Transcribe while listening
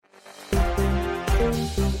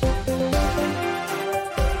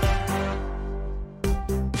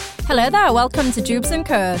Hello there, welcome to Jubes &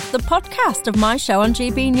 Co, the podcast of my show on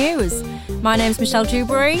GB News. My name's Michelle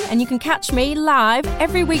Dewberry and you can catch me live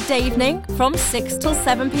every weekday evening from 6 till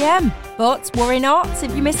 7pm. But worry not,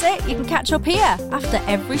 if you miss it, you can catch up here after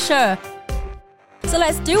every show. So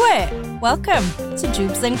let's do it. Welcome to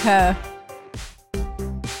Jubes & Co.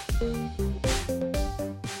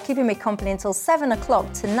 Keeping me company until 7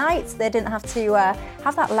 o'clock tonight. They didn't have to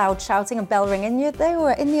have that loud shouting and bell ringing. They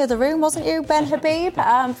were in the other room, wasn't you, Ben Habib,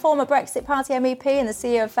 former Brexit Party MEP and the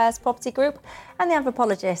CEO of First Property Group, and the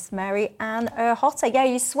anthropologist Mary Ann Erhotter. Yeah,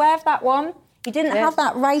 you swerved that one. You didn't have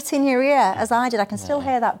that right in your ear, as I did. I can still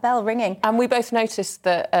hear that bell ringing. And we both noticed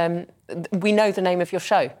that we know the name of your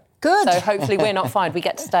show. Good. So hopefully we're not fined. We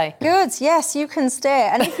get to stay. Good. Yes, you can stay.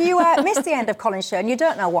 And if you missed the end of Colin's show and you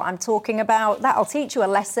don't know what I'm talking about, that'll teach you a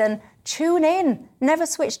lesson. Tune in. Never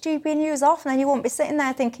switch GB News off, and then you won't be sitting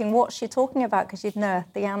there thinking, what's she talking about? Because you'd know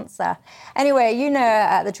the answer. Anyway, you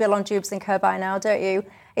know the drill on Jubes & Co by now, don't you?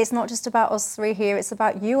 It's not just about us three here. It's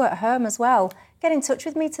about you at home as well. Get in touch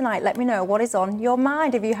with me tonight. Let me know what is on your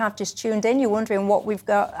mind. If you have just tuned in, you're wondering what we've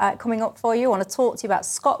got coming up for you. I want to talk to you about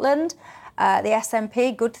Scotland. The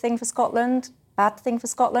SNP, good thing for Scotland, bad thing for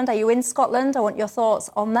Scotland. Are you in Scotland? I want your thoughts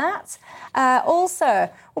on that. Also,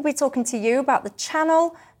 we'll be talking to you about the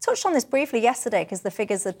channel. Touched on this briefly yesterday because the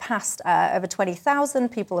figures had passed over 20,000.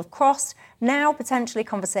 People have crossed. Now, potentially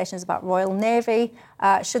conversations about Royal Navy.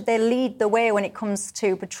 Should they lead the way when it comes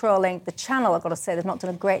to patrolling the channel? I've got to say, they've not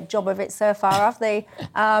done a great job of it so far, have they?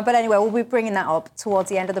 But anyway, we'll be bringing that up towards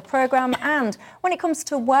the end of the programme. And when it comes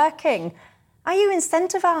to working, are you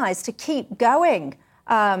incentivised to keep going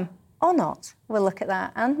or not? We'll look at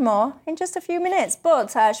that and more in just a few minutes.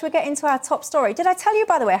 But should we get into our top story? Did I tell you,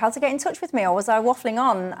 by the way, how to get in touch with me, or was I waffling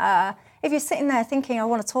on? If you're sitting there thinking, I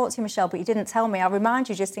want to talk to you, Michelle, but you didn't tell me, I'll remind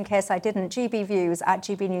you just in case I didn't.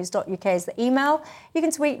 gbviews@gbnews.uk is the email. You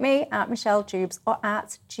can tweet me at Michelle Jubes or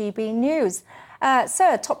at GB News.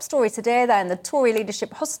 So, top story today then, the Tory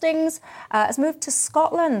leadership hustings has moved to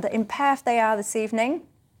Scotland. In Perth they are this evening.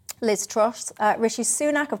 Liz Truss, Rishi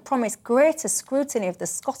Sunak have promised greater scrutiny of the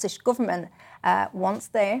Scottish Government once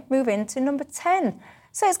they move into number 10.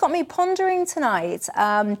 So it's got me pondering tonight.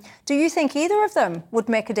 Do you think either of them would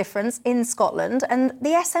make a difference in Scotland? And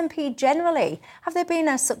the SNP generally, have they been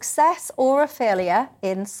a success or a failure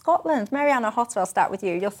in Scotland? Mary Ann Erhotter, I'll start with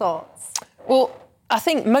you. Your thoughts? Well, I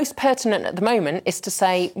think most pertinent at the moment is to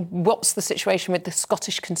say what's the situation with the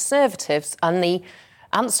Scottish Conservatives, and the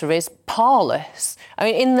answer is parlous. I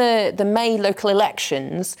mean, in the May local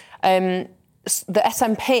elections, the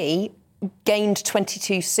SNP gained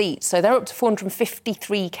 22 seats, so they're up to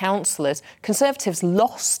 453 councillors. Conservatives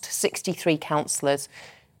lost 63 councillors.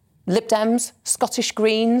 Lib Dems, Scottish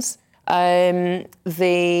Greens, and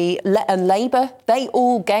Labour, they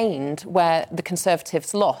all gained where the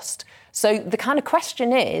Conservatives lost. So the kind of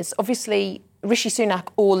question is, obviously, Rishi Sunak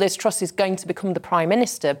or Liz Truss is going to become the Prime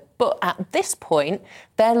Minister, but at this point,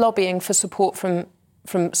 they're lobbying for support from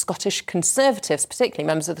Scottish Conservatives, particularly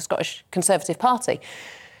members of the Scottish Conservative Party.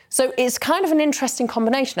 So it's kind of an interesting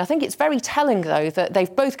combination. I think it's very telling, though, that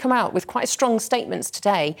they've both come out with quite strong statements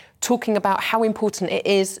today talking about how important it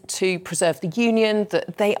is to preserve the union,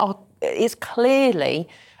 that it's clearly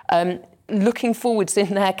looking forwards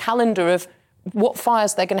in their calendar of what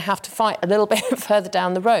fires they're going to have to fight a little bit further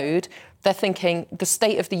down the road. They're thinking the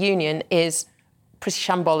state of the union is pretty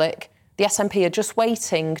shambolic. The SNP are just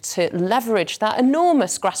waiting to leverage that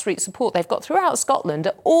enormous grassroots support they've got throughout Scotland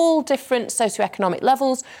at all different socioeconomic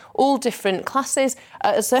levels, all different classes.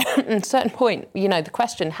 At a certain point, you know, the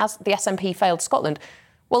question, has the SNP failed Scotland?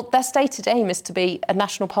 Well, their stated aim is to be a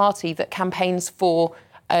national party that campaigns for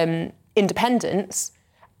independence,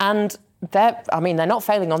 and they're not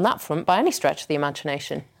failing on that front by any stretch of the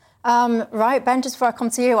imagination. Right, Ben, just before I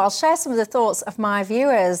come to you, I'll share some of the thoughts of my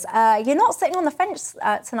viewers. You're not sitting on the fence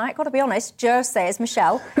tonight, got to be honest. Joe says,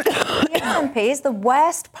 Michelle, the SNP is the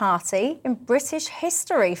worst party in British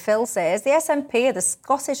history. Phil says, the SNP are the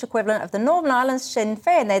Scottish equivalent of the Northern Ireland Sinn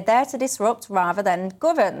Féin. They're there to disrupt rather than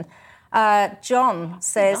govern. John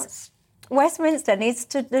says, Westminster needs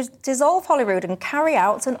to dissolve Holyrood and carry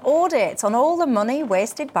out an audit on all the money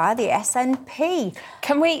wasted by the SNP.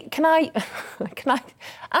 Can I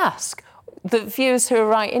ask the viewers who are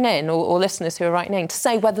writing in, or listeners who are writing in, to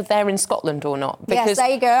say whether they're in Scotland or not? Because yes,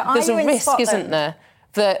 there you go. There's a risk, isn't there,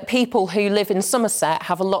 that people who live in Somerset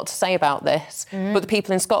have a lot to say about this, but the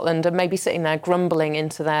people in Scotland are maybe sitting there grumbling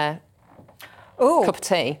into their cup of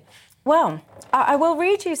tea. Well, I will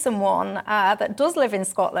read you someone that does live in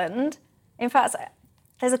Scotland. In fact,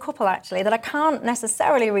 There's a couple, actually, that I can't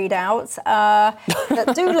necessarily read out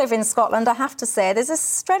that do live in Scotland, I have to say. There's a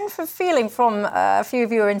strength of feeling from a few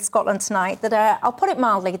of you who are in Scotland tonight that, I'll put it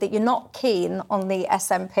mildly, that you're not keen on the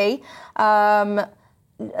SNP.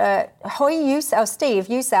 Steve,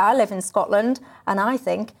 you say, I live in Scotland, and I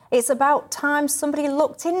think it's about time somebody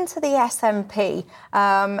looked into the SNP.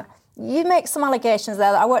 You make some allegations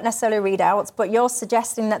there that I won't necessarily read out, but you're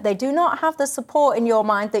suggesting that they do not have the support in your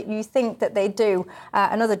mind that you think that they do.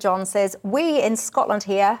 Another John says, we in Scotland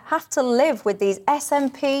here have to live with these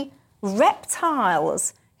SNP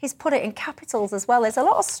reptiles. He's put it in capitals as well. There's a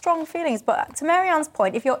lot of strong feelings. But to Marianne's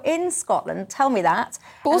point, if you're in Scotland, tell me that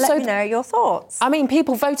and let me know your thoughts. I mean,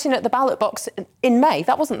 people voting at the ballot box in May,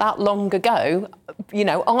 that wasn't that long ago. You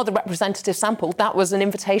know, are the representative sample? That was an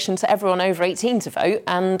invitation to everyone over 18 to vote,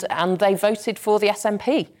 and they voted for the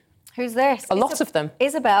SNP. Who's this? A lot of them.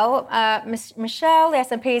 Isabel, Michelle, the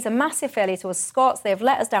SNP is a massive failure to us Scots. They have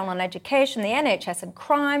let us down on education, the NHS and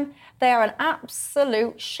crime. They are an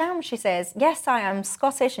absolute sham, she says. Yes, I am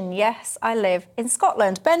Scottish and yes, I live in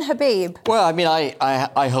Scotland. Ben Habib. Well, I mean,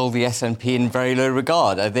 I hold the SNP in very low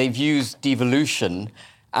regard. They've used devolution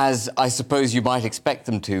as I suppose you might expect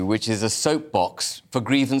them to, which is a soapbox for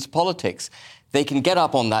grievance politics. They can get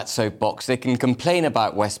up on that soapbox, they can complain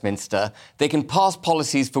about Westminster, they can pass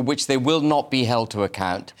policies for which they will not be held to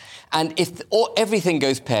account. And if everything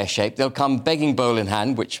goes pear-shaped, they'll come begging bowl in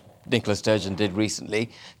hand, which Nicola Sturgeon did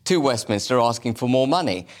recently, to Westminster asking for more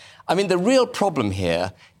money. I mean, the real problem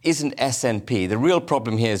here isn't SNP. The real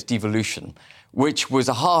problem here is devolution, which was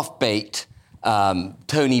a half-baked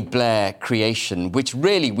Tony Blair creation, which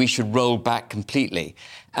really we should roll back completely.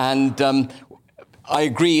 And I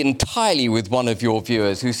agree entirely with one of your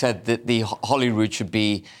viewers who said that the Holyrood should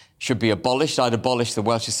be abolished. I'd abolish the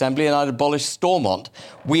Welsh Assembly and I'd abolish Stormont.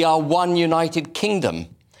 We are one United Kingdom,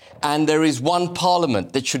 and there is one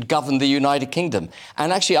Parliament that should govern the United Kingdom.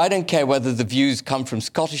 And actually, I don't care whether the views come from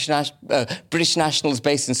British nationals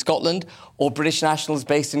based in Scotland or British nationals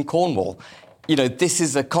based in Cornwall. You know, this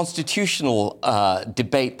is a constitutional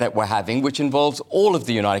debate that we're having, which involves all of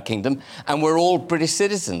the United Kingdom, and we're all British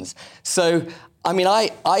citizens. So, I mean,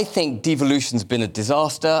 I think devolution's been a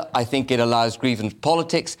disaster. I think it allows grievance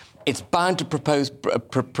politics. It's bound to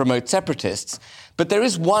promote separatists. But there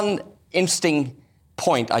is one interesting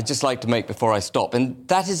point I'd just like to make before I stop, and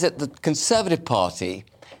that is that the Conservative Party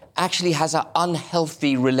actually has an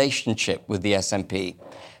unhealthy relationship with the SNP.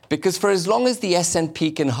 Because for as long as the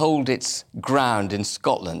SNP can hold its ground in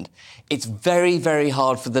Scotland, it's very, very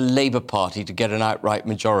hard for the Labour Party to get an outright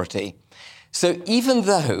majority. So even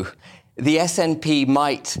though the SNP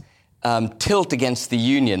might tilt against the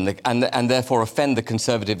Union and therefore offend the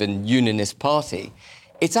Conservative and Unionist Party,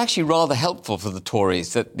 it's actually rather helpful for the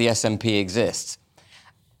Tories that the SNP exists.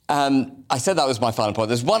 I said that was my final point.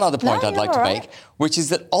 There's one other point I'd like to make, which is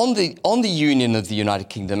that on the union of the United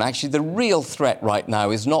Kingdom, actually the real threat right now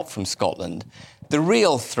is not from Scotland. The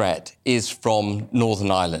real threat is from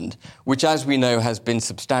Northern Ireland, which, as we know, has been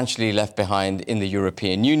substantially left behind in the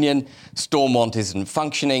European Union. Stormont isn't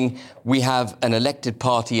functioning. We have an elected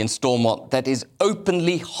party in Stormont that is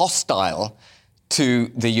openly hostile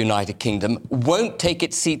to the United Kingdom, won't take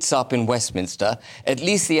its seats up in Westminster. At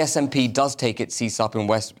least the SNP does take its seats up in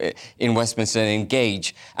Westminster and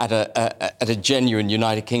engage at a genuine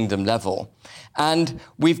United Kingdom level. And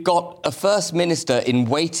we've got a First Minister in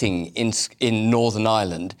waiting in Northern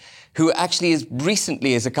Ireland who actually as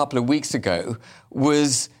recently as a couple of weeks ago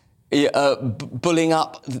was bullying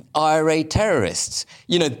up IRA terrorists.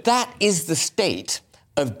 You know, that is the state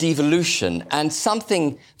of devolution, and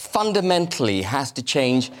something fundamentally has to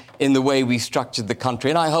change in the way we structured the country.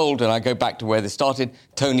 And I go back to where this started,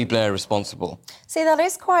 Tony Blair responsible. See, that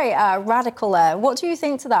is quite radical there. What do you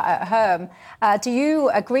think to that at home? Do you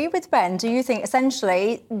agree with Ben? Do you think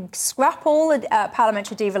essentially scrap all the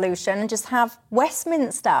parliamentary devolution and just have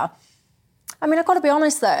Westminster? I mean, I've got to be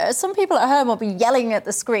honest, though. Some people at home will be yelling at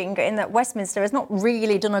the screen in that Westminster has not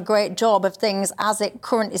really done a great job of things as it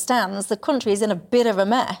currently stands. The country is in a bit of a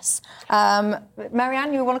mess.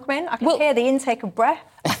 Marianne, you want to come in? I can hear the intake of breath.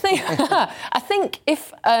 I think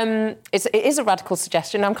if it is a radical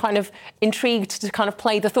suggestion, I'm kind of intrigued to kind of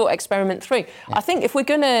play the thought experiment through. Yeah. I think if we're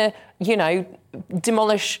going to, you know,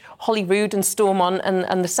 demolish Holyrood and Stormont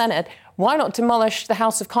and the Senate, why not demolish the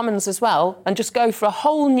House of Commons as well and just go for a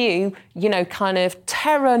whole new, you know, kind of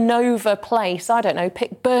Terra Nova place? I don't know,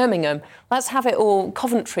 pick Birmingham. Let's have it all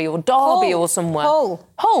Coventry or Derby or somewhere.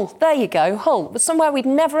 Hull, there you go, Hull. But somewhere we'd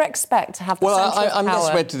never expect to have the centre of power. I'm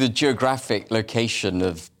just read to the geographic location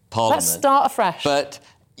of Parliament. Let's start afresh. But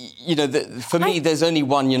for me, there's only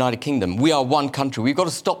one United Kingdom. We are one country. We've got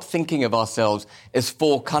to stop thinking of ourselves as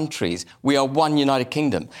 4 countries. We are one United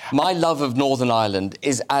Kingdom. My love of Northern Ireland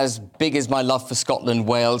is as big as my love for Scotland,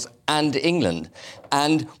 Wales and England.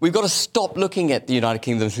 And we've got to stop looking at the United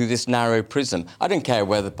Kingdom through this narrow prism. I don't care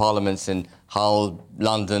whether Parliament's in Hull,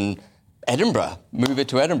 London, Edinburgh. Move it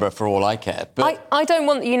to Edinburgh for all I care. But I don't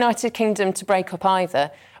want the United Kingdom to break up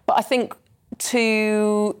either. But I think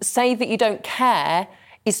to say that you don't care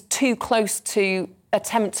is too close to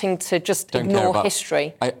attempting to just ignore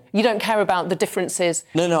history. You don't care about the differences.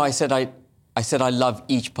 No, I said I love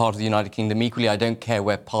each part of the United Kingdom equally. I don't care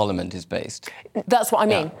where Parliament is based. That's what I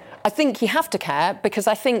mean. I think you have to care because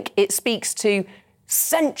I think it speaks to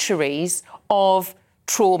centuries of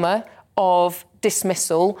trauma, of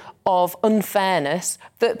dismissal, of unfairness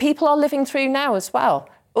that people are living through now as well.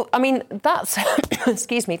 I mean, that's,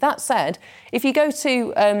 excuse me, that said, if you go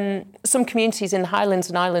to some communities in the Highlands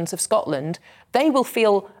and Islands of Scotland, they will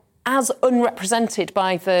feel as unrepresented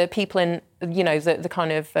by the people in, the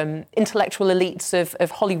kind of intellectual elites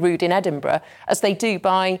of Holyrood in Edinburgh as they do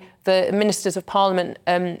by the ministers of Parliament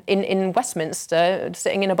in Westminster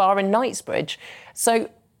sitting in a bar in Knightsbridge. So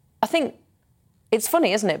I think it's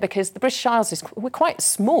funny, isn't it? Because the British Isles, we're quite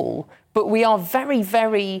small, but we are very,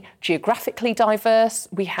 very geographically diverse.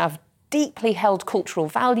 We have deeply held cultural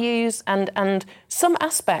values and some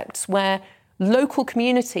aspects where local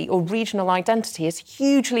community or regional identity is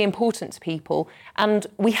hugely important to people. And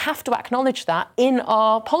we have to acknowledge that in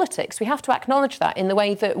our politics. We have to acknowledge that in the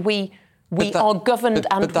way that we are governed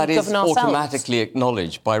and we govern ourselves. But that is automatically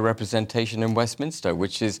acknowledged by representation in Westminster,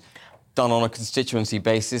 which is done on a constituency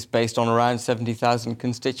basis based on around 70,000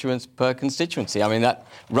 constituents per constituency. I mean, that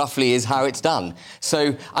roughly is how it's done.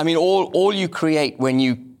 So, I mean, all you create when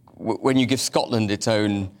you give Scotland its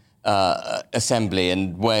own assembly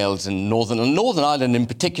and Wales and Northern Ireland in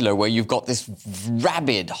particular, where you've got this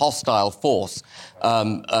rabid, hostile force,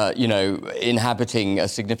 inhabiting a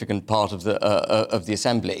significant part of the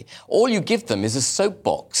assembly. All you give them is a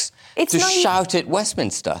soapbox to shout at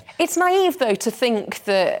Westminster. It's naive, though, to think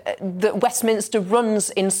that Westminster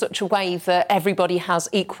runs in such a way that everybody has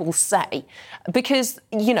equal say, because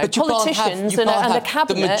politicians and the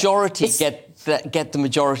cabinet, the majority get the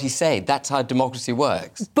majority say. That's how democracy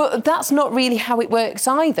works. But that's not really how it works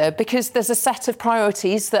either, because there's a set of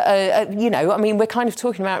priorities that are, we're kind of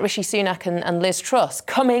talking about Rishi Sunak and Liz Truss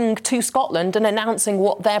coming to Scotland and announcing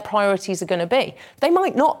what their priorities are going to be. They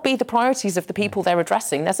might not be the priorities of the people they're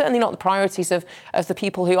addressing. They're certainly not the priorities of the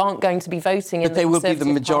people who aren't going to be voting in the Conservative Party. But they will be the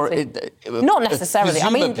majority. Not necessarily.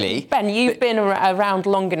 Presumably. I mean, Ben, you've been around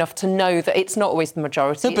long enough to know that it's not always the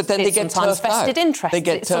majority. No, but then they get sometimes vested interest. They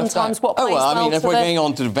get sometimes what plays I mean, if we're going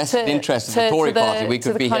on to the vested interest of the Tory party, we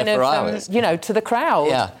could be here for hours. To the crowd.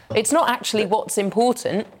 Yeah. It's not actually what's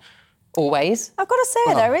important, always. I've got to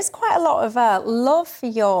say, there is quite a lot of love for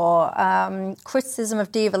your criticism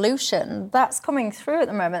of devolution. That's coming through at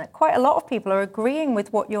the moment. Quite a lot of people are agreeing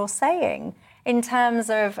with what you're saying in terms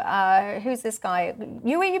of, who's this guy?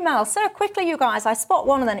 You email, so quickly, you guys, I spot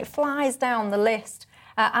one and then it flies down the list.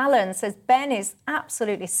 Alan says, Ben is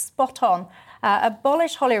absolutely spot on.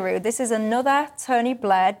 Abolish Holyrood. This is another Tony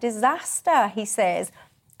Blair disaster, he says.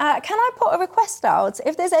 Can I put a request out?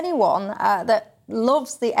 If there's anyone that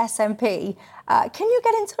loves the SNP, can you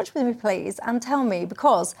get in touch with me, please, and tell me?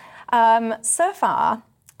 Because so far,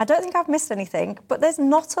 I don't think I've missed anything, but there's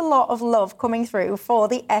not a lot of love coming through for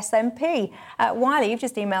the SNP. Wiley, you've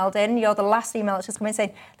just emailed in. You're the last email that's just come in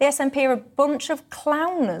saying, the SNP are a bunch of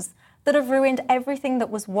clowns that have ruined everything that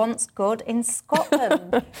was once good in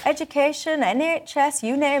Scotland. Education, NHS,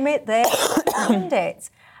 you name it, they ruined it.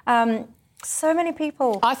 So many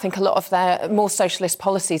people. I think a lot of their more socialist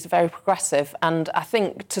policies are very progressive, and I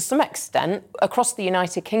think to some extent across the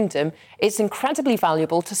United Kingdom it's incredibly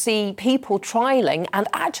valuable to see people trialling and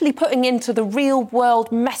actually putting into the real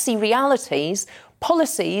world messy realities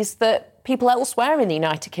policies that people elsewhere in the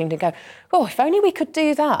United Kingdom go, oh, if only we could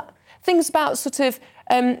do that. Things about sort of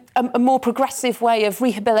a more progressive way of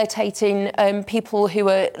rehabilitating people who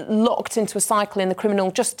are locked into a cycle in the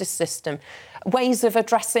criminal justice system, ways of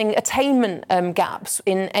addressing attainment gaps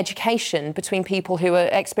in education between people who are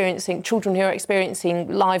children who are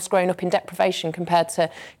experiencing lives growing up in deprivation compared to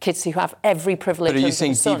kids who have every privilege. But are you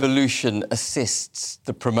saying devolution assists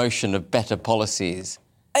the promotion of better policies?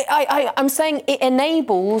 I'm saying it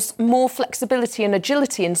enables more flexibility and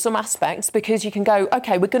agility in some aspects, because you can go,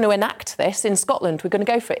 OK, we're going to enact this in Scotland, we're going to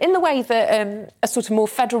go for it, in the way that a sort of more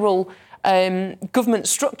federal government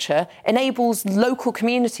structure enables local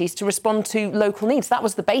communities to respond to local needs. That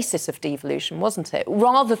was the basis of devolution, wasn't it?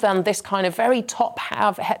 Rather than this kind of very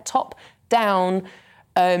top-down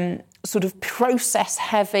sort of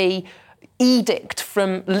process-heavy edict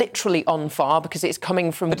from literally on far, because it's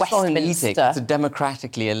coming from But it's not an Westminster. edict, it's a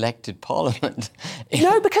democratically elected parliament.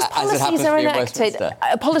 No, because As it policies happens are to be in enacted.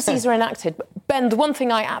 Westminster. Policies are enacted. Ben, the one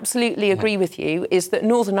thing I absolutely agree with you is that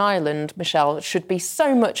Northern Ireland, Michelle, should be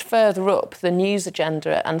so much further up the news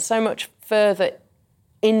agenda and so much further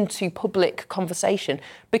into public conversation,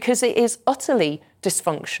 because it is utterly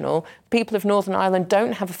dysfunctional. People of Northern Ireland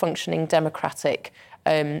don't have a functioning democratic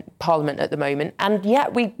parliament at the moment, and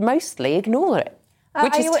yet we mostly ignore it,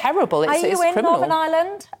 which is terrible. Are you in criminal. Northern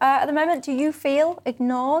Ireland at the moment? Do you feel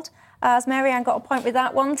ignored? Has Mary-Anne got a point with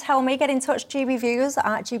that one? Tell me, get in touch, gbviews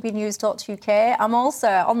at gbnews.uk. I'm also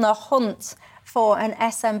on the hunt for an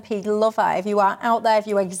SNP lover. If you are out there, if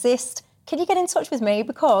you exist, can you get in touch with me?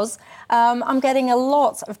 Because I'm getting a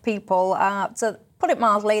lot of people, to put it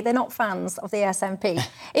mildly, they're not fans of the SNP.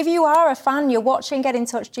 If you are a fan, you're watching, get in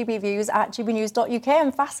touch, gbviews at gbnews.uk.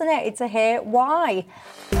 I'm fascinated to hear why.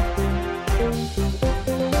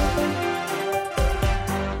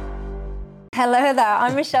 Hello there,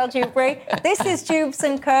 I'm Michelle Dewberry. This is Jubes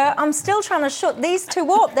and Kerr. I'm still trying to shut these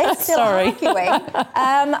two up. They're still arguing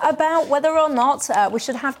about whether or not we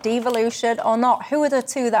should have devolution or not. Who are the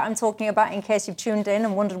two that I'm talking about, in case you've tuned in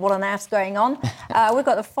and wondered what on earth's going on? We've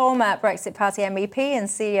got the former Brexit Party MEP and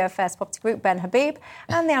CEO of First Property Group, Ben Habib,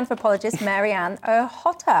 and the anthropologist, Mary-Anne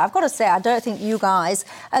O'Hotter. I've got to say, I don't think you guys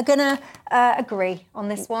are going to agree on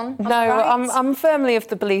this one. No, I'm firmly of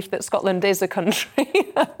the belief that Scotland is a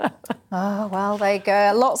country. Oh, well, there you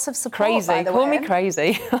go. Lots of support, Crazy. by the Call way. me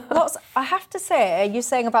crazy. I have to say, you're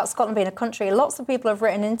saying about Scotland being a country, lots of people have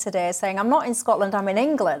written in today saying, I'm not in Scotland, I'm in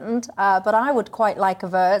England, but I would quite like a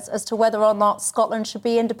vote as to whether or not Scotland should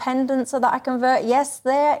be independent so that I can vote. Yes,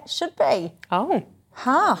 there should be. Oh.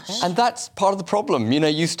 Harsh. And that's part of the problem. You know,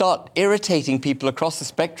 you start irritating people across the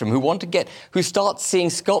spectrum who start seeing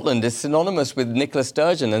Scotland as synonymous with Nicola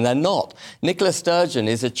Sturgeon, and they're not. Nicola Sturgeon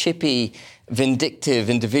is a chippy, vindictive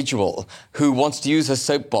individual who wants to use her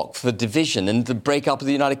soapbox for division and the breakup of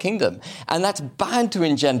the United Kingdom. And that's bound to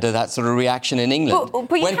engender that sort of reaction in England. But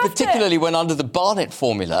when under the Barnett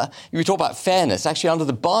formula, you talk about fairness, actually under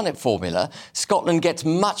the Barnett formula, Scotland gets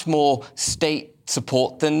much more state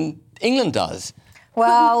support than England does.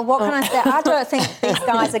 Well, what can I say? I don't think these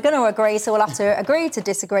guys are going to agree, so we'll have to agree to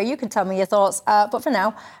disagree. You can tell me your thoughts. But for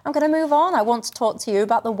now, I'm going to move on. I want to talk to you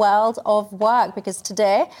about the world of work, because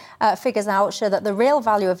today, figures out show that the real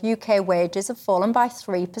value of UK wages have fallen by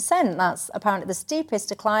 3%. That's apparently the steepest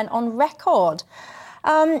decline on record.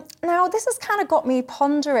 Now, this has kind of got me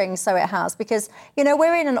pondering, so it has, because, you know,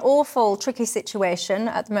 we're in an awful, tricky situation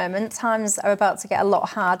at the moment. Times are about to get a lot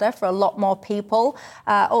harder for a lot more people.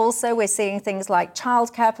 Also, we're seeing things like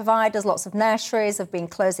childcare providers, lots of nurseries have been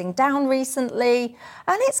closing down recently.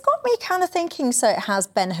 And it's got me kind of thinking, so it has,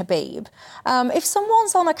 Ben Habib. If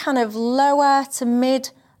someone's on a kind of lower to mid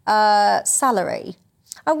salary,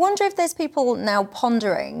 I wonder if there's people now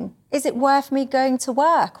pondering, is it worth me going to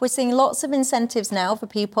work? We're seeing lots of incentives now for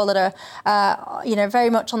people that are,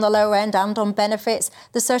 very much on the lower end and on benefits.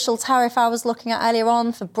 The social tariff I was looking at earlier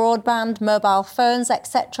on for broadband, mobile phones,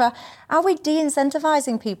 etc. Are we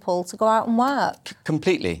de-incentivising people to go out and work?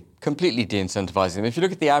 Completely de-incentivising them. If you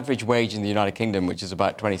look at the average wage in the United Kingdom, which is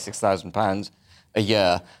about £26,000 a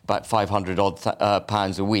year, about £500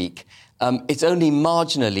 pounds a week, it's only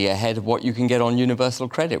marginally ahead of what you can get on universal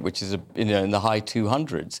credit, which is in the high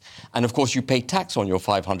 200s. And of course, you pay tax on your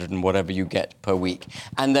 500 and whatever you get per week.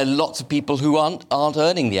 And there are lots of people who aren't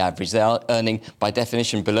earning the average. They are earning, by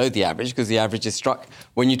definition, below the average, because the average is struck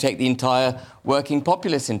when you take the entire working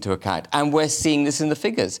populace into account. And we're seeing this in the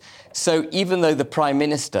figures. So even though the Prime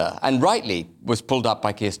Minister, and rightly was pulled up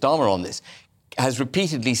by Keir Starmer on this, has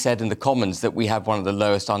repeatedly said in the Commons that we have one of the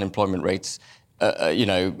lowest unemployment rates in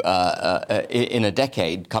a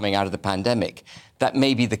decade coming out of the pandemic. That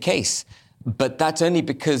may be the case, but that's only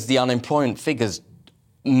because the unemployment figures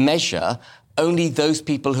measure only those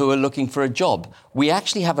people who are looking for a job. We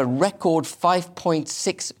actually have a record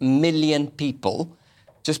 5.6 million people.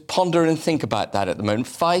 Just ponder and think about that at the moment.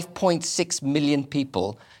 5.6 million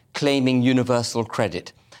people claiming universal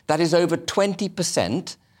credit. That is over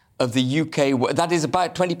 20% of the UK, that is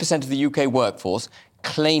about 20% of the UK workforce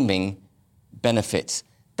claiming benefits.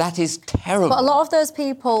 That is terrible. But a lot of those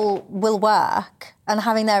people will work and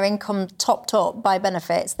having their income topped up by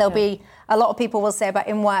benefits. There'll be a lot of people will say about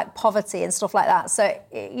in-work poverty and stuff like that. So,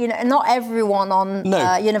 not everyone on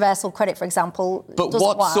universal credit, for example, but doesn't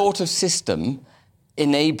what work. sort of system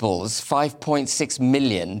enables 5.6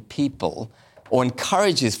 million people or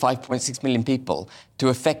encourages 5.6 million people to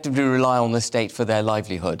effectively rely on the state for their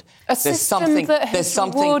livelihood. A system that has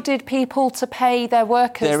rewarded people to pay their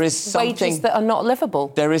workers wages that are not livable.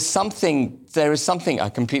 There is something, I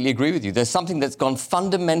completely agree with you, there's something that's gone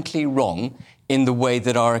fundamentally wrong in the way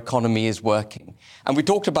that our economy is working. And we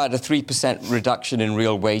talked about a 3% reduction in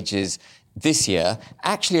real wages this year.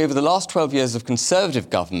 Actually, over the last 12 years of Conservative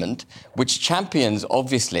government, which champions,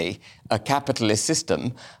 obviously, a capitalist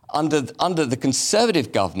system, under the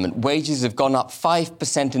Conservative government, wages have gone up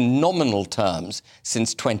 5% in nominal terms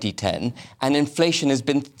since 2010, and inflation has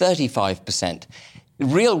been 35%.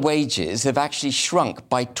 Real wages have actually shrunk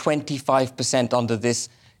by 25% under this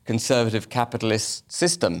Conservative capitalist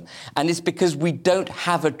system. And it's because we don't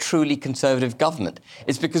have a truly conservative government.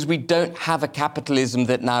 It's because we don't have a capitalism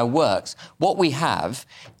that now works. What we have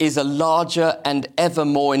is a larger and ever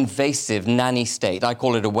more invasive nanny state. I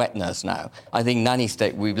call it a wet nurse now. I think nanny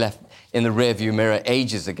state we've left in the rearview mirror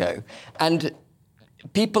ages ago. And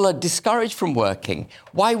people are discouraged from working.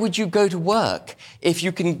 Why would you go to work if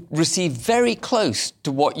you can receive very close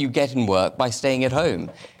to what you get in work by staying at home?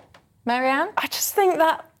 Marianne? I just think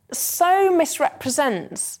that so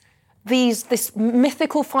misrepresents this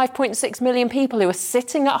mythical 5.6 million people who are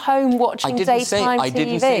sitting at home watching daytime TV. I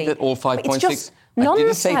didn't say that all 5.6... It's just nonsense. I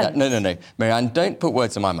didn't say that. No. Marianne, don't put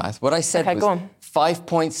words in my mouth. What I said was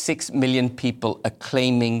 5.6 million people are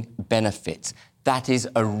claiming benefits. That is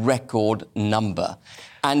a record number.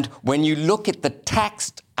 And when you look at the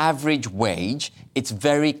taxed average wage, it's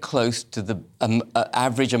very close to the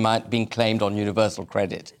average amount being claimed on universal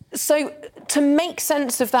credit. So to make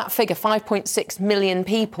sense of that figure, 5.6 million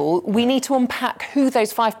people, we need to unpack who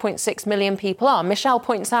those 5.6 million people are. Michelle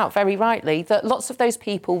points out very rightly that lots of those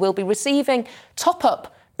people will be receiving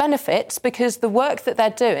top-up benefits because the work that they're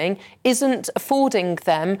doing isn't affording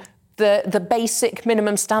them the basic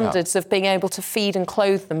minimum standards of being able to feed and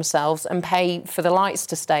clothe themselves and pay for the lights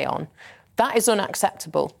to stay on. That is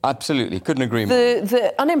unacceptable. Absolutely. Couldn't agree more.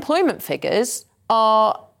 The unemployment figures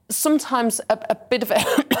are sometimes a bit of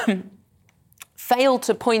a fail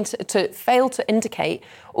to indicate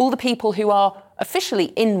all the people who are officially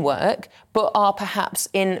in work but are perhaps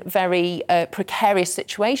in very precarious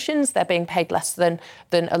situations. They're being paid less than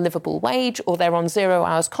a livable wage, or they're on 0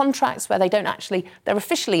 hours contracts where they're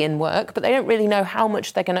officially in work, but they don't really know how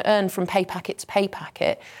much they're going to earn from pay packet to pay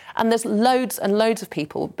packet. And there's loads and loads of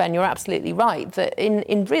people, Ben, you're absolutely right, that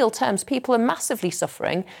in real terms, people are massively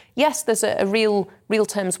suffering. Yes, there's a real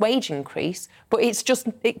terms wage increase, but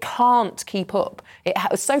it can't keep up. It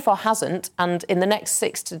so far hasn't, and in the next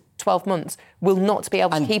 6 to 12 months will not be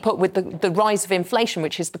able to keep up with the rise of inflation,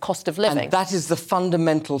 which is the cost of living. And that is the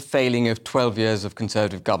fundamental failing of 12 years of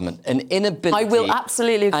Conservative government. An inability... I will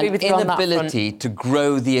absolutely agree with you on that front. An inability to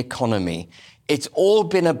grow the economy. It's all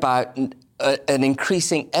been about an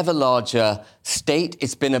increasing, ever larger state.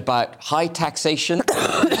 It's been about high taxation.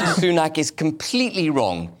 Sunak is completely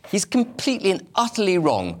wrong. He's completely and utterly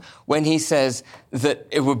wrong when he says that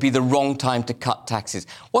it would be the wrong time to cut taxes.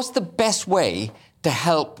 What's the best way to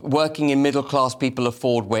help working and middle-class people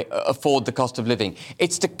afford the cost of living?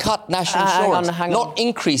 It's to cut national insurance, not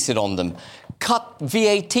increase it on them. Cut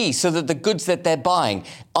VAT so that the goods that they're buying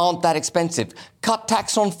aren't that expensive. Cut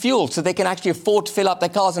tax on fuel so they can actually afford to fill up their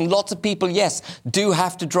cars. And lots of people, yes, do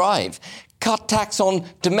have to drive. Cut tax on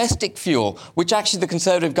domestic fuel, which actually the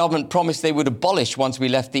Conservative government promised they would abolish once we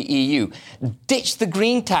left the EU. Ditch the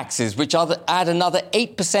green taxes, which add another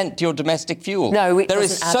 8% to your domestic fuel. No, it there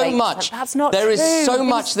is doesn't so add 8%. much. That's not there true. is so These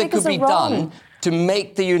much that could be done to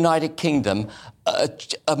make the United Kingdom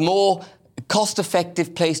a more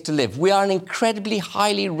cost-effective place to live. We are an incredibly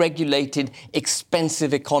highly regulated,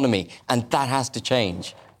 expensive economy, and that has to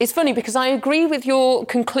change. It's funny because I agree with your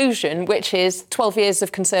conclusion, which is 12 years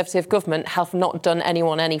of Conservative government have not done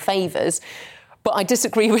anyone any favours. But I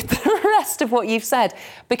disagree with the rest of what you've said,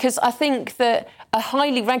 because I think that a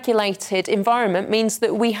highly regulated environment means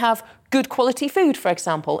that we have good quality food, for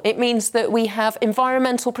example. It means that we have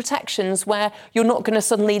environmental protections where you're not going to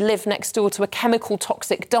suddenly live next door to a chemical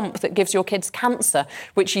toxic dump that gives your kids cancer,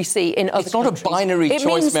 which you see in other countries. It's not a binary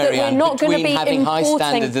choice, Marianne, between having high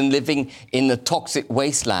standards and living in the toxic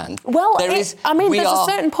wasteland. Well, there's a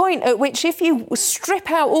certain point at which if you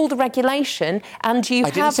strip out all the regulation and you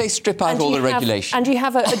have... I didn't say strip out all the regulation. And you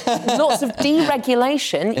have lots of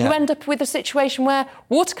deregulation, you end up with a situation where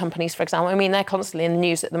water companies, for example, I mean, they're constantly in the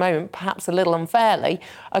news at the moment, perhaps a little unfairly,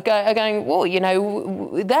 are going, well, you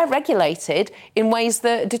know, they're regulated in ways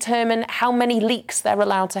that determine how many leaks they're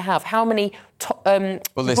allowed to have, how many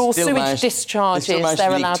raw sewage discharges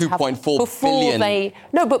they're allowed to have before they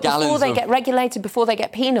get regulated, before they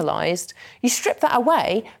get penalised. You strip that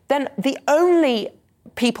away, then the only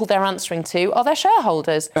people they're answering to are their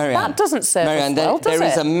shareholders. That doesn't serve us well, does it? There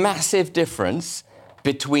is a massive difference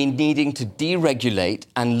between needing to deregulate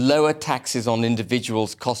and lower taxes on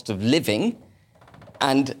individuals' cost of living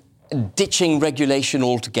and ditching regulation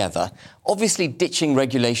altogether. Obviously, ditching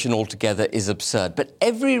regulation altogether is absurd, but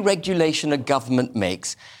every regulation a government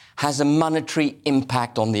makes has a monetary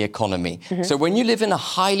impact on the economy. Mm-hmm. So when you live in a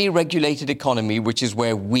highly regulated economy, which is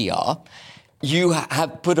where we are, you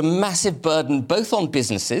have put a massive burden both on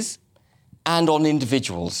businesses and on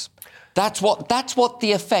individuals. That's what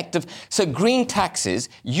the effect of... So green taxes,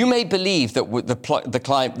 you may believe that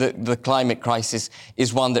the climate crisis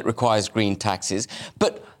is one that requires green taxes,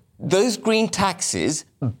 but those green taxes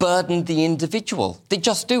burden the individual. They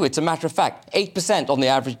just do. It's a matter of fact. 8% on the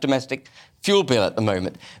average domestic fuel bill at the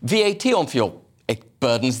moment. VAT on fuel, it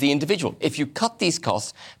burdens the individual. If you cut these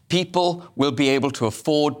costs, people will be able to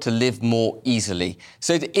afford to live more easily.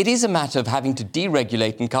 So it is a matter of having to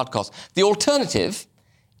deregulate and cut costs. The alternative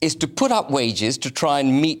is to put up wages to try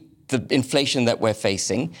and meet the inflation that we're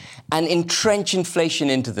facing and entrench inflation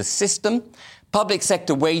into the system. Public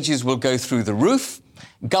sector wages will go through the roof,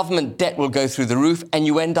 government debt will go through the roof, and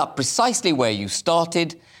you end up precisely where you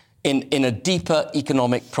started, in a deeper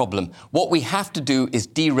economic problem. What we have to do is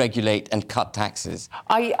deregulate and cut taxes.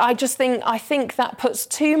 I think that puts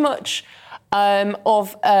too much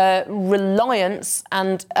of reliance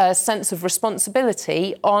and a sense of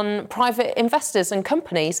responsibility on private investors and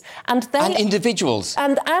companies, and individuals.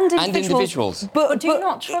 And individuals. But do you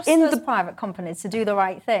not trust those private companies to do the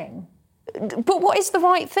right thing? But what is the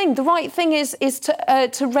right thing? The right thing is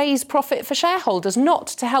to raise profit for shareholders, not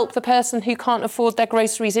to help the person who can't afford their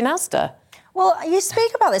groceries in Asda. Well, you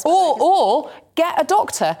speak about this... Or get a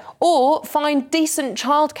doctor, or find decent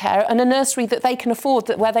childcare and a nursery that they can afford,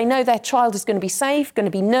 where they know their child is going to be safe, going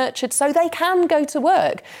to be nurtured, so they can go to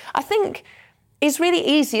work. I think it's really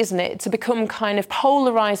easy, isn't it, to become kind of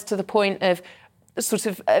polarised to the point of sort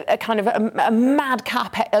of a kind of a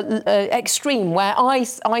madcap extreme, where I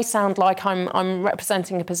sound like I'm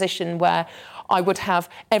representing a position where I would have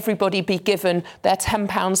everybody be given their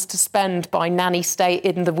 £10 to spend by nanny state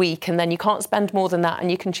in the week, and then you can't spend more than that,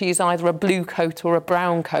 and you can choose either a blue coat or a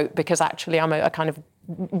brown coat, because actually I'm a kind of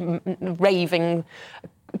raving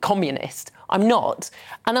communist. I'm not.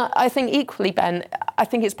 And I think equally, Ben, I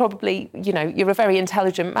think it's probably, you know, you're a very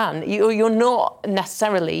intelligent man. You're not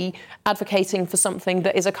necessarily advocating for something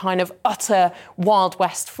that is a kind of utter Wild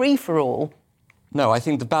West free-for-all. No, I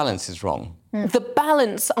think the balance is wrong. The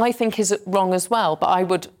balance, I think, is wrong as well, but I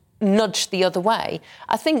would nudge the other way.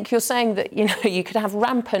 I think you're saying that, you know, you could have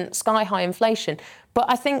rampant, sky-high inflation, but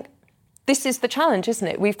I think this is the challenge, isn't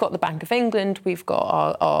it? We've got the Bank of England, we've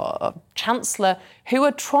got our Chancellor, who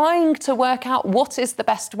are trying to work out what is the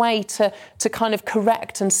best way to kind of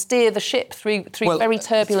correct and steer the ship through very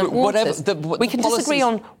turbulent waters. We can disagree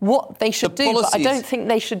on what they should do, but I don't think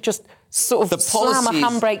they should just sort of slam a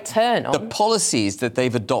handbrake turn on. The policies that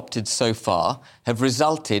they've adopted so far have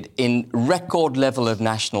resulted in record level of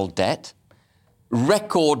national debt,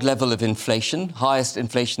 record level of inflation, highest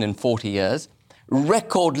inflation in 40 years,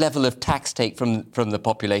 record level of tax take from the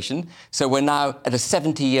population. So we're now at a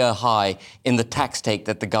 70-year high in the tax take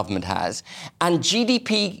that the government has. And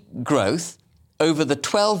GDP growth over the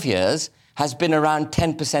 12 years has been around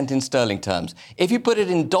 10% in sterling terms. If you put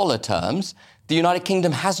it in dollar terms, the United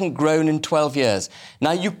Kingdom hasn't grown in 12 years.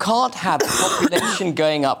 Now, you can't have population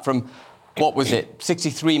going up from, what was it,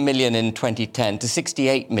 63 million in 2010 to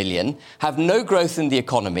 68 million, have no growth in the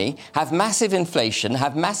economy, have massive inflation,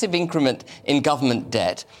 have massive increment in government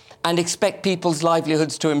debt, and expect people's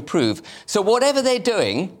livelihoods to improve. So whatever they're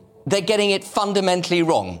doing, they're getting it fundamentally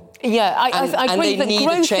wrong. Yeah, I agree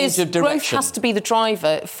that growth has to be the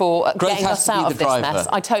driver for getting us out of this mess.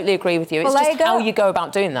 I totally agree with you. It's just how you go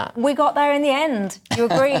about doing that. We got there in the end. You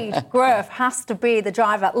agreed. Growth has to be the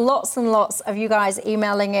driver. Lots and lots of you guys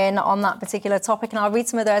emailing in on that particular topic, and I'll read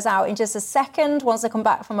some of those out in just a second once I come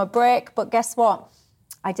back from a break. But guess what?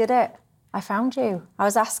 I did it. I found you. I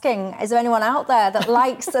was asking, is there anyone out there that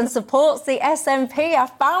likes and supports the SNP? I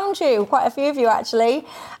found you. Quite a few of you, actually.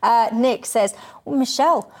 Nick says, well,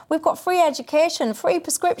 Michelle, we've got free education, free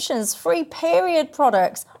prescriptions, free period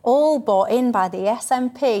products, all bought in by the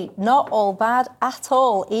SNP. Not all bad at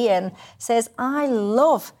all. Ian says, I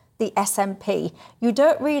love the SNP. You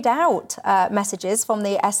don't read out messages from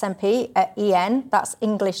the SNP at EN, that's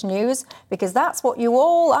English News, because that's what you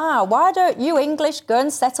all are. Why don't you English go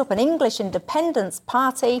and set up an English independence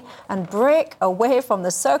party and break away from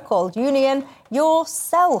the so-called union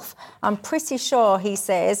yourself? I'm pretty sure, he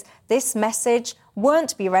says, this message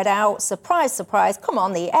won't be read out. Surprise, surprise. Come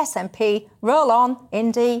on, the SNP. Roll on.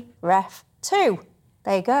 Indy Ref 2.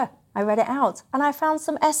 There you go. I read it out. And I found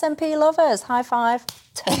some SNP lovers. High five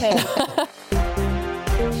to me.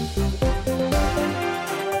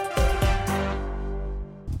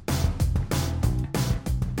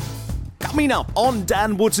 Coming up on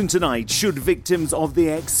Dan Wootton tonight, should victims of the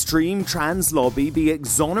extreme trans lobby be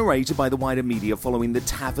exonerated by the wider media following the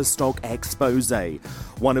Tavistock expose?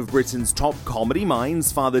 One of Britain's top comedy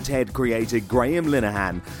minds, Father Ted creator Graham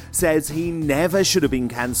Linehan, says he never should have been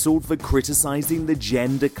cancelled for criticising the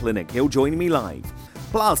gender clinic. He'll join me live.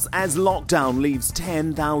 Plus, as lockdown leaves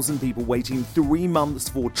 10,000 people waiting 3 months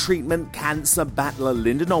for treatment, cancer battler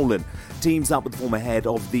Linda Nolan teams up with former head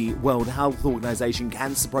of the World Health Organization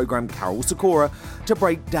Cancer Program, Carol Sikora, to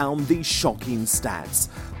break down the shocking stats.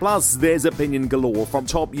 Plus, there's opinion galore from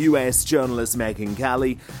top US journalist Megyn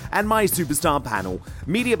Kelly and my superstar panel,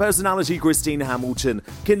 media personality Christine Hamilton,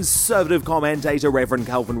 conservative commentator Reverend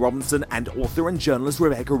Calvin Robinson, and author and journalist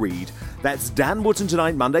Rebecca Reed. That's Dan Wootton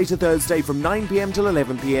tonight, Monday to Thursday from 9 p.m. till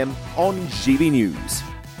 11 p.m. on GB News.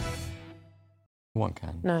 One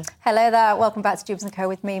can. No. Hello there. Welcome back to Jubes & Co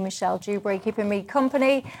with me, Michelle Dewberry, keeping me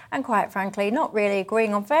company and, quite frankly, not really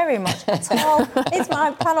agreeing on very much at all. It's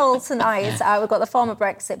my panel tonight. We've got the former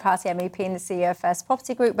Brexit Party MEP and the CEO of First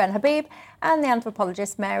Property Group, Ben Habib, and the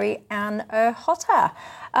anthropologist Mary Ann O'Hotter.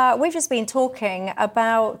 We've just been talking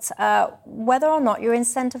about whether or not you're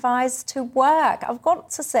incentivised to work. I've got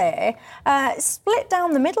to say, it's split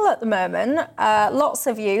down the middle at the moment. Lots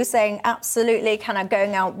of you saying absolutely kind of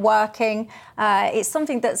going out working. It's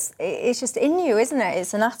something it's just in you, isn't it?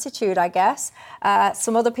 It's an attitude, I guess.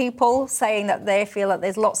 Some other people saying that they feel that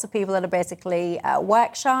there's lots of people that are basically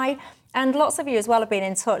work shy. And lots of you as well have been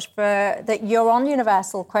in touch that you're on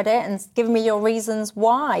universal credit and giving me your reasons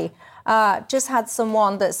why. Just had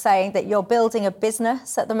someone that's saying that you're building a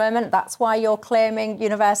business at the moment. That's why you're claiming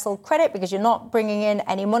universal credit, because you're not bringing in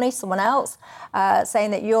any money. Someone else saying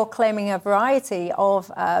that you're claiming a variety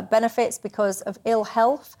of benefits because of ill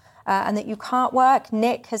health and that you can't work.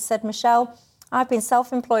 Nick has said, Michelle, I've been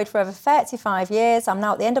self-employed for over 35 years. I'm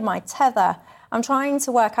now at the end of my tether. I'm trying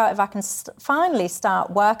to work out if I can finally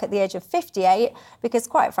start work at the age of 58, because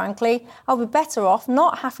quite frankly, I'll be better off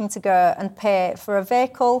not having to go and pay for a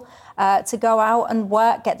vehicle to go out and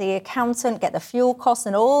work, get the accountant, get the fuel costs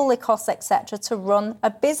and all the costs, etc., to run a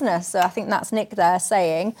business. So I think that's Nick there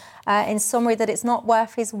saying, in summary, that it's not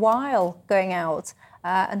worth his while going out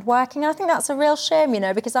and working. I think that's a real shame,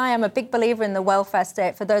 because I am a big believer in the welfare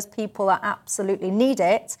state for those people that absolutely need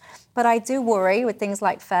it. But I do worry with things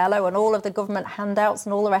like furlough and all of the government handouts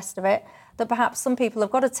and all the rest of it, that perhaps some people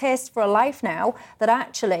have got a taste for a life now, that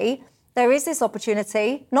actually there is this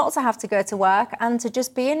opportunity not to have to go to work and to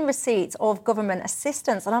just be in receipt of government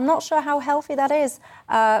assistance. And I'm not sure how healthy that is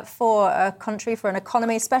for a country, for an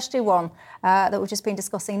economy, especially one that we've just been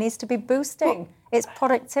discussing, needs to be boosting its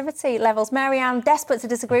productivity levels. Marianne, desperate to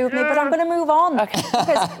disagree with me, but I'm going to move on. Okay.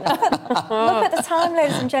 Because look at the time,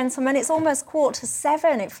 ladies and gentlemen. It's almost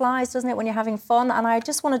 7:15. It flies, doesn't it, when you're having fun? And I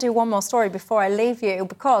just want to do one more story before I leave you,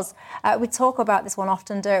 because we talk about this one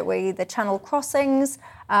often, don't we? The Channel crossings.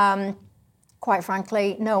 Quite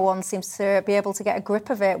frankly, no one seems to be able to get a grip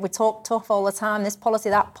of it. We talk tough all the time, this policy,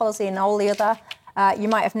 that policy, and all the other. You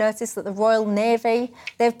might have noticed that the Royal Navy,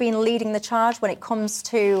 they've been leading the charge when it comes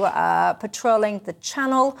to patrolling the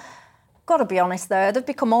Channel. Got to be honest, though, they've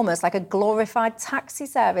become almost like a glorified taxi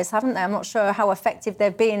service, haven't they? I'm not sure how effective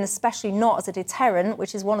they've been, especially not as a deterrent,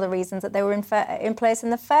 which is one of the reasons that they were in place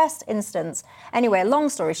in the first instance. Anyway, long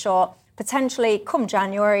story short, potentially, come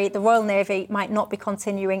January, the Royal Navy might not be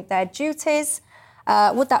continuing their duties.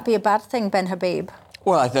 Would that be a bad thing, Ben Habib?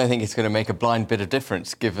 Well, I don't think it's going to make a blind bit of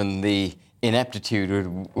difference, given the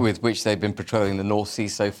ineptitude with which they've been patrolling the North Sea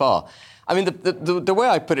so far. I mean, the way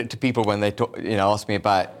I put it to people when they ask me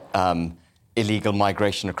about illegal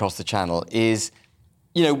migration across the Channel is,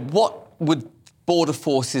 what would Border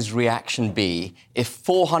Force's reaction be if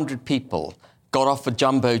 400 people got off a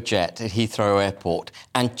jumbo jet at Heathrow Airport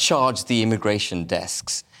and charged the immigration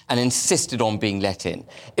desks and insisted on being let in?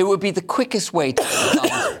 It would be the quickest way to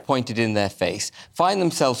get guns pointed in their face, find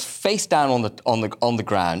themselves face down on the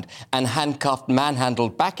ground and handcuffed,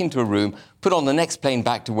 manhandled back into a room, put on the next plane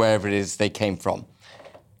back to wherever it is they came from.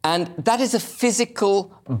 And that is a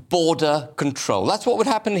physical border control. That's what would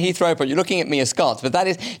happen in Heathrow Airport. You're looking at me askance, but that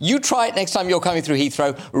is, you try it next time you're coming through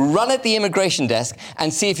Heathrow, run at the immigration desk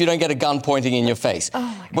and see if you don't get a gun pointing in your face.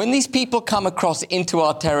 When these people come across into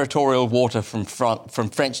our territorial water from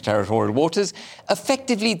French territorial waters,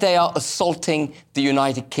 effectively they are assaulting the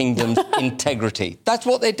United Kingdom's integrity. That's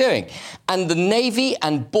what they're doing. And the Navy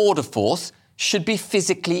and Border Force should be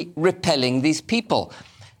physically repelling these people.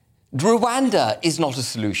 Rwanda is not a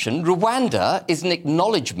solution. Rwanda is an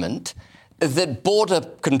acknowledgement that border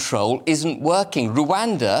control isn't working.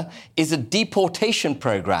 Rwanda is a deportation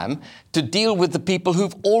program to deal with the people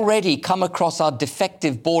who've already come across our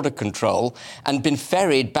defective border control and been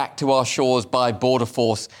ferried back to our shores by Border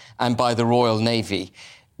Force and by the Royal Navy.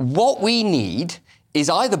 What we need is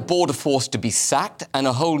either Border Force to be sacked and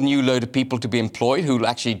a whole new load of people to be employed who will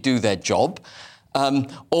actually do their job,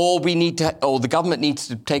 or the government needs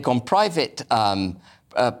to take on private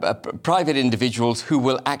individuals who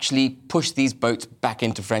will actually push these boats back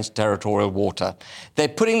into French territorial water. They're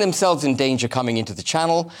putting themselves in danger coming into the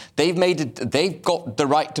Channel. They've got the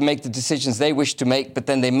right to make the decisions they wish to make, but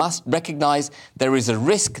then they must recognise there is a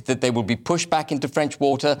risk that they will be pushed back into French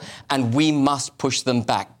water, and we must push them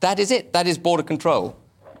back. That is it. That is border control.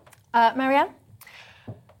 Marianne?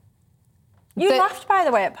 You laughed, by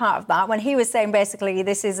the way, at part of that when he was saying basically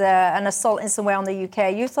this is an assault in some way on the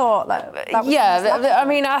UK. You thought that was I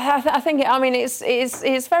mean, I think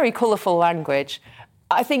it's very colourful language.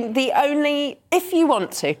 I think if you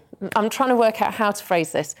want to, I'm trying to work out how to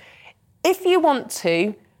phrase this. If you want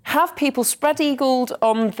to have people spread-eagled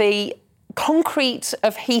on the concrete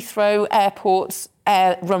of Heathrow Airport's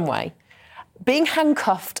runway, being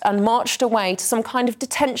handcuffed and marched away to some kind of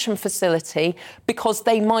detention facility because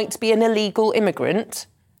they might be an illegal immigrant,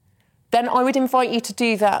 then I would invite you to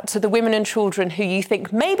do that to the women and children who you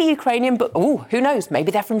think may be Ukrainian, but, who knows,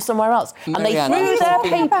 maybe they're from somewhere else. Marianne, and they threw their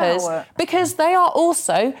papers because they are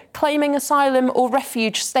also claiming asylum or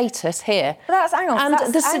refuge status here. Hang on.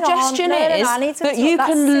 And the suggestion is that you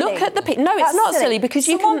can look at the... No, it's not silly because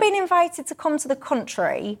you can... Someone being invited to come to the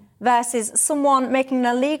country versus someone making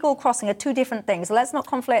an illegal crossing are two different things. Let's not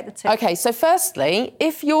conflate the two. OK, so firstly,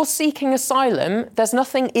 if you're seeking asylum, there's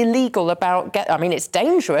nothing illegal about... it's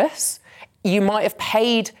dangerous. You might have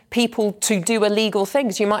paid people to do illegal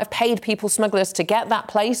things. You might have paid people smugglers to get that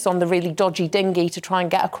place on the really dodgy dinghy to try and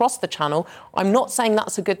get across the Channel. I'm not saying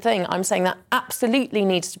that's a good thing. I'm saying that absolutely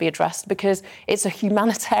needs to be addressed because it's a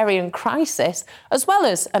humanitarian crisis as well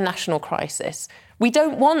as a national crisis. We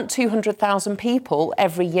don't want 200,000 people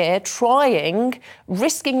every year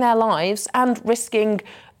risking their lives and risking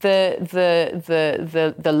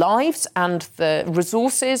the lives and the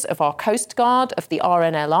resources of our Coast Guard, of the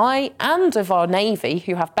RNLI and of our Navy,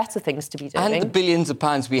 who have better things to be doing. And the billions of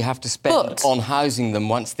pounds we have to spend on housing them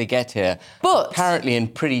once they get here, apparently in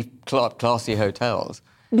pretty classy hotels.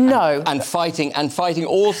 No. And fighting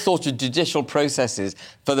all sorts of judicial processes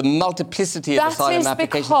for the multiplicity of asylum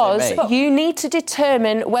applications they make. That is because you need to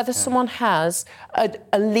determine whether someone has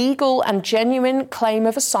a legal and genuine claim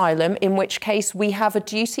of asylum, in which case we have a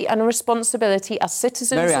duty and a responsibility as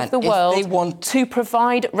citizens of the world to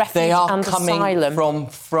provide refuge and asylum. They are coming from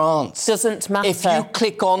France. Doesn't matter. If you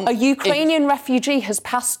click on... A Ukrainian refugee has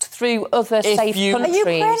passed through other safe countries. A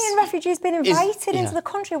Ukrainian refugee's been invited into the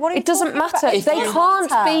country. What are you talking about? It doesn't matter. They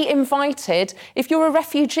can't be invited. If you're a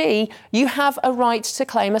refugee, you have a right to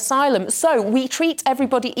claim asylum. So we treat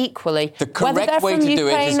everybody equally. The correct way to do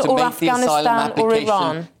it is to make the asylum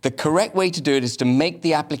application. The correct way to do it is to make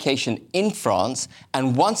the application in France,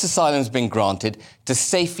 and once asylum's been granted, to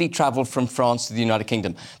safely travel from France to the United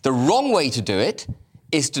Kingdom. The wrong way to do it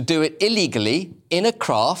is to do it illegally in a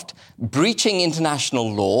craft, breaching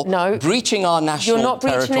international law, breaching our national You're not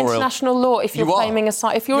breaching international law if you're claiming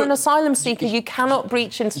asylum. If you're an asylum seeker, you cannot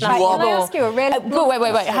breach international law. Can I ask you a really...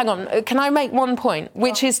 Wait, hang on. Can I make one point,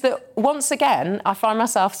 which is that, once again, I find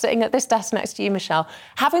myself sitting at this desk next to you, Michelle,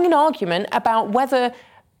 having an argument about whether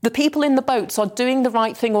the people in the boats are doing the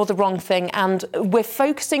right thing or the wrong thing, and we're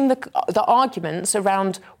focusing the arguments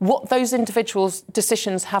around what those individuals'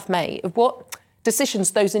 decisions have made, what decisions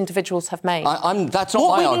those individuals have made. That's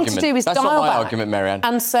not my argument. What we need to do is dial back Marianne,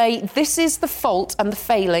 and say this is the fault and the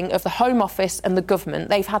failing of the Home Office and the government.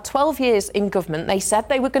 They've had 12 years in government. They said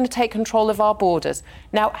they were going to take control of our borders.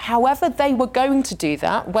 Now, however they were going to do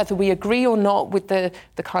that, whether we agree or not with the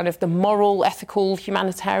kind of the moral, ethical,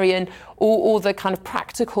 humanitarian or the kind of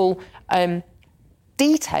practical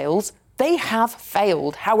details, they have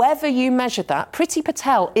failed. However you measure that, Priti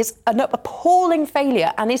Patel is an appalling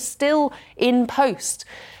failure and is still in post.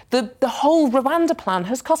 The whole Rwanda plan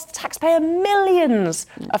has cost the taxpayer millions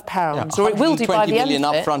of pounds, or it will do by the end of it. 20 million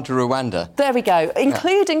up front to Rwanda. There we go,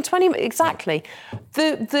 including 20... Exactly.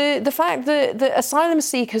 The fact that asylum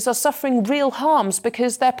seekers are suffering real harms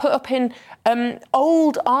because they're put up in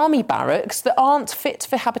old army barracks that aren't fit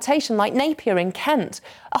for habitation, like Napier in Kent.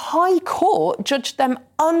 A high court judged them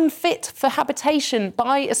unfit for habitation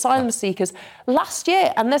by asylum seekers last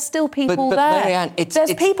year, and there's still people but there. Marianne,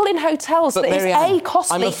 there's people in hotels that is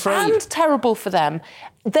costly and terrible for them.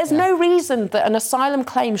 There's no reason that an asylum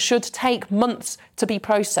claim should take months to be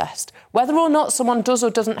processed. Whether or not someone does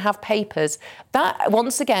or doesn't have papers, that,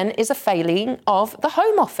 once again, is a failing of the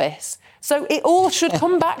Home Office. So it all should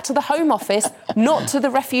come back to the Home Office, not to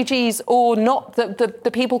the refugees or not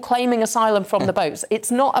the people claiming asylum from the boats.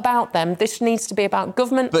 It's not about them. This needs to be about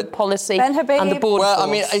government policy and the border force. Well,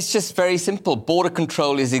 I mean, it's just very simple. Border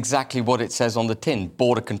control is exactly what it says on the tin,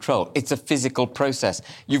 border control. It's a physical process.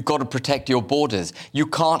 You've got to protect your borders. You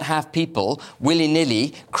can't have people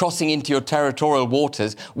willy-nilly crossing into your territorial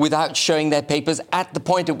waters without showing their papers at the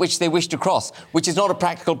point at which they wish to cross, which is not a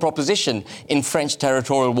practical proposition in French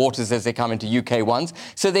territorial waters as they come into UK ones,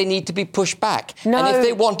 so they need to be pushed back. No. And if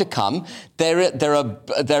they want to come, there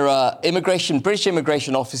are British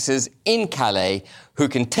immigration officers in Calais who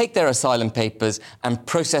can take their asylum papers and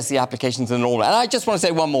process the applications and all that. And I just want to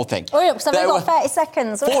say one more thing. Oh, yeah, because I've only got 30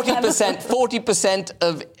 seconds. 40%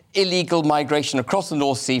 of illegal migration across the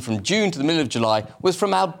North Sea from June to the middle of July was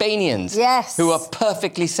from Albanians, who are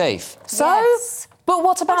perfectly safe. So? Yes. But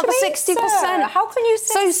what about the 60%? Sir? How can you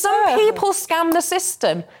say so? Some people scam the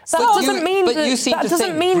system. That doesn't mean But you seem to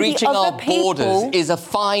think breaching our borders is a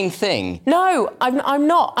fine thing. No, I'm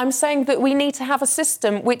not. I'm saying that we need to have a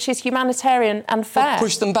system which is humanitarian and fair. Well,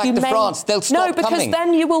 push them back to France. They'll stop coming. No, because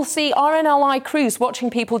then you will see RNLI crews watching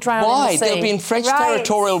people drown in the sea. Why? They'll be in French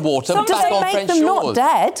territorial water, back on French shores. Doesn't make them not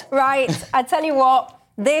dead. Right. I tell you what.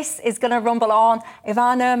 This is going to rumble on. If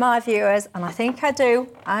I know my viewers, and I think I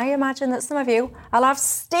do, I imagine that some of you, I'll have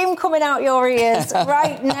steam coming out your ears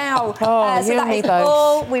right now. So that is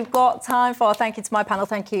all we've got time for. Thank you to my panel.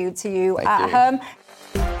 Thank you to you at home.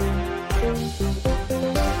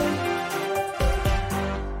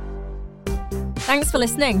 Thanks for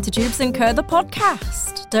listening to Jubes & Co, the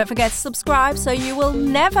podcast. Don't forget to subscribe so you will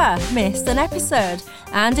never miss an episode.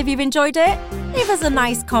 And if you've enjoyed it, leave us a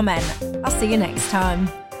nice comment. I'll see you next time.